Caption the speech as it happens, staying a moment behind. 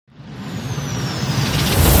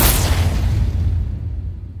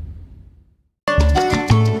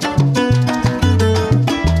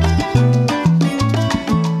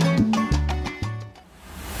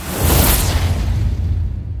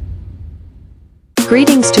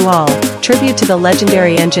Greetings to all, tribute to the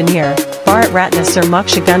legendary engineer, Bharat Ratna Sir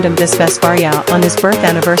Mokshagundam Visvesvaraya on his birth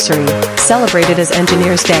anniversary, celebrated as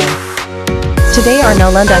Engineers Day. Today our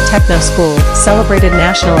Nalanda Techno School celebrated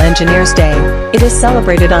National Engineers Day. It is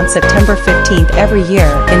celebrated on September 15th every year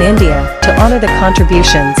in India to honor the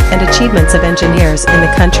contributions and achievements of engineers in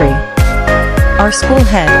the country. Our school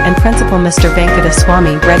head and principal Mr. Venkata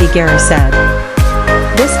Swami Reddy said,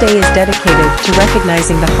 "This day is dedicated to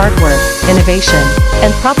recognizing the hard work, innovation,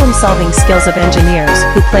 and problem-solving skills of engineers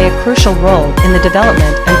who play a crucial role in the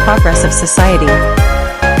development and progress of society."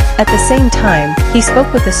 At the same time, he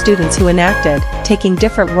spoke with the students who enacted, taking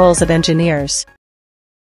different roles of engineers.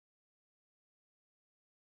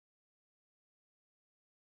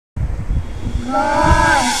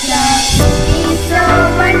 God's love is so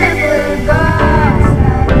wonderful. God's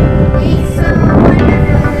love is so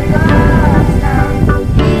wonderful. God's love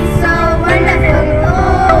is so wonderful.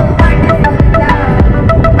 Oh, wonderful love.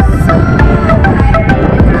 So high,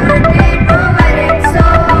 you can't get over it. So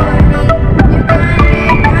deep, you can't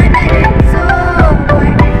get under it. So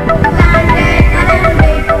wide, you can't get around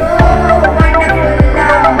it. Oh, wonderful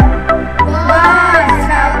love. God's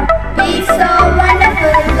love is so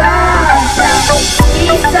wonderful. God's love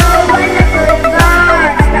is so wonderful.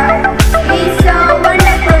 God's love is so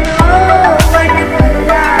wonderful. Oh, wonderful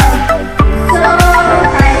love. So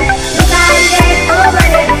high, you can't get over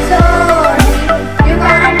it. So deep, you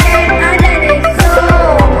can't get under it. So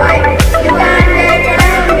wide, you can't get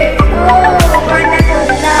around it. Oh, wonderful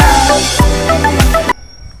love.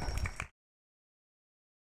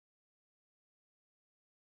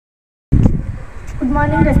 Good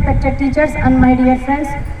morning, respected teachers and my dear friends.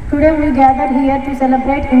 Today we gather here to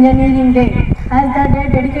celebrate Engineering Day as the day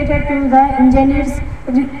dedicated to the engineers'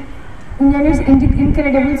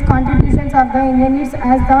 incredible contributions of the engineers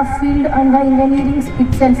as the field and the engineering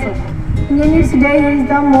itself. Engineers Day is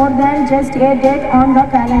the more than just a date on the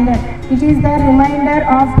calendar. It is the reminder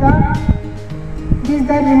of the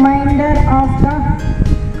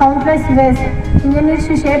countless ways engineers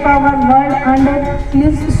shape our world and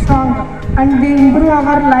live strong, and they improve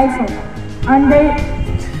our life, and they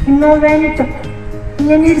innovate.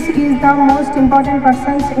 Engineers is the most important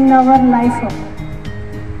persons in our life.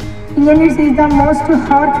 Engineers is the most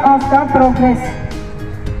heart of the progress.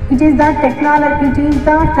 It is the technology, it is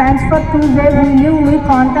the transfer to where we live, we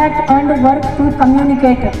contact and work to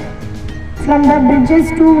communicate. From the bridges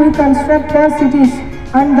to we construct the cities,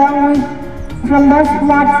 and from the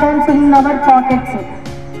smartphones in our pockets.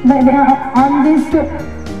 On this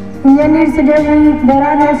Engineers Day, there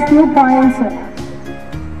are a few points: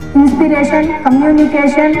 inspiration,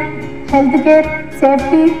 communication, healthcare,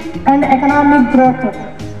 safety, and economic growth.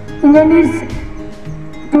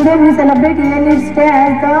 Today we celebrate Engineers Day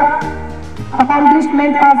as the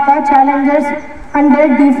accomplishment of the challengers and their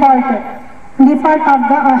default of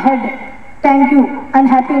the ahead. Thank you and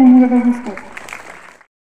happy Engineers Day.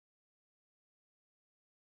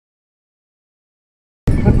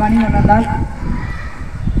 Good morning, Ratna.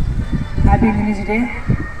 Happy Engineers Day.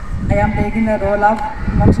 I am taking the role of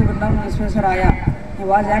Mokshagundam Visvesvaraya. He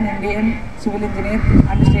was an Indian civil engineer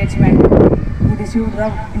and statesman. He received the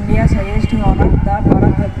India's highest honor, the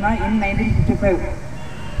Bharat Ratna, in 1955.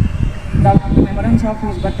 The remembrance of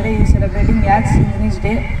his birthday is celebrating as Engineers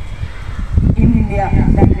Day in India.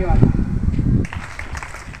 Thank you all.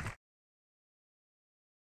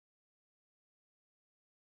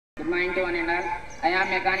 Good morning to one and all. I am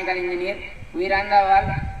mechanical engineer. We run the world.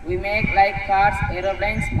 We make like cars,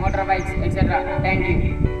 aeroplanes, motorbikes, etc. Thank you.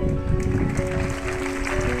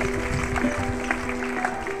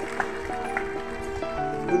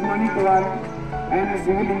 Good morning to all. I am a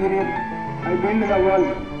civil engineer. I build the world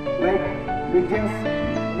like bridges,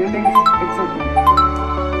 buildings, etc.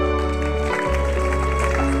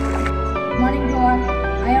 Good morning to all.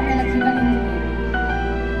 I am electrical engineer.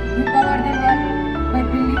 We power the world by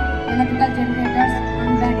building electrical generators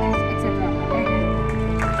and batteries, etc. Thank you.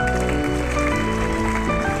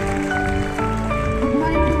 Good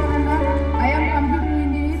morning to one and all. I am computer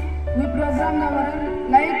engineer. We program the world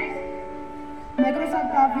like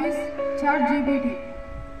Microsoft Office, ChatGPT.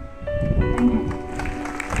 Thank you.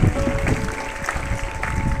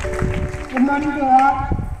 Good morning to all.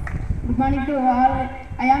 Good morning to all.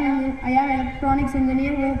 I am electronics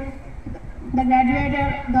engineer with the graduated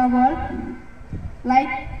the world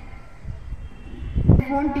like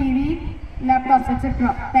phone, TV, laptops,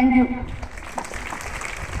 etc. Thank you.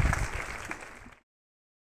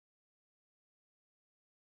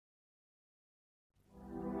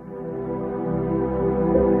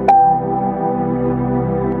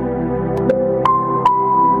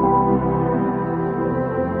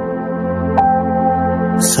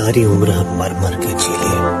 सारी उम्र हम मर मर के जी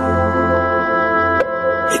लिए,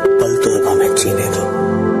 एक पल तो अब हमें जीने दो,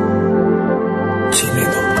 जीने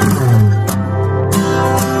दो।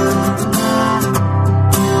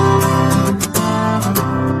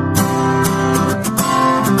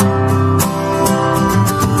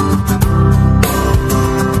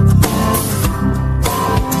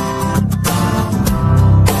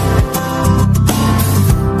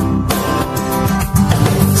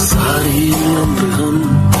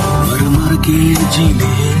 जी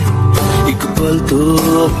ले एक पल तो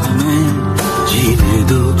अब हमें जीने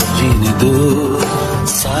दो, जीने दो।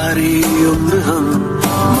 सारी उम्र हम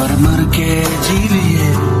मर मर के जी लिए,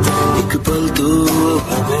 एक पल तो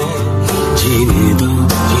अब हमें जीने दो,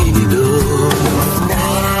 जीने दो। ना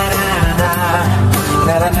ना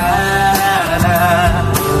ना ना ना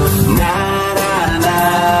ना ना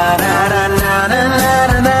ना ना ना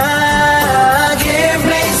ना। Give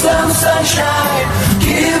me some sunshine,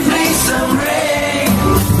 give me some rain,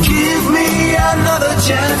 give me another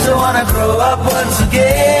chance. I wanna grow up once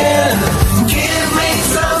again. Give me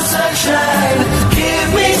some sunshine, give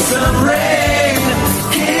me some rain,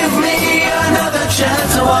 give me another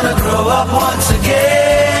chance. I wanna grow up once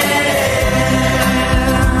again.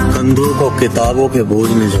 कंधों को किताबों के बोझ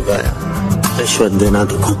ने झुकाया, रिश्वत देना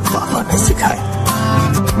तो खुद पापा ने सिखाया।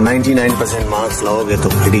 99% मार्क्स लाओगे तो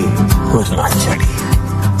घड़ी वरना चढ़ी,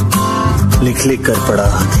 लिख लिख कर पढ़ा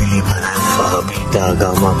हथेली पर अल्फा बीटा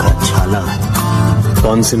गामा का छाला।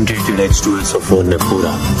 कॉन्सेंट्रेटेड H2SO4 ने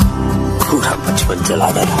पूरा पूरा बचपन चला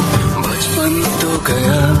गया। बचपन तो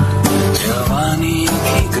गया, जवानी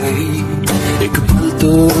भी गई, एक पल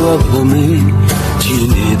तो अब हमें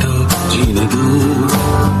जीने दो, जीने दो।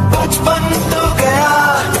 बचपन तो गया,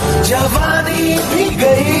 जवानी भी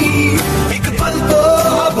गई, एक पल तो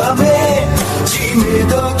अब हमें जीने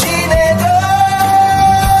दो, जीने दो।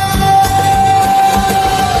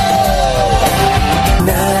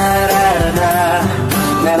 Na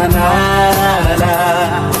na na na na na na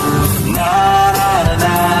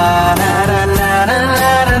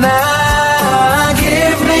na na.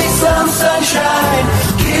 Give me some sunshine,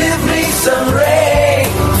 give me some rain,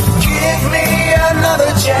 give me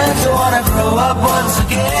another chance. I wanna grow up once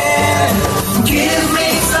again. Give me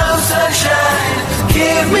some sunshine,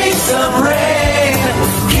 give me some rain,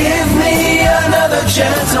 give me another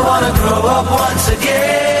chance. I wanna grow up once again.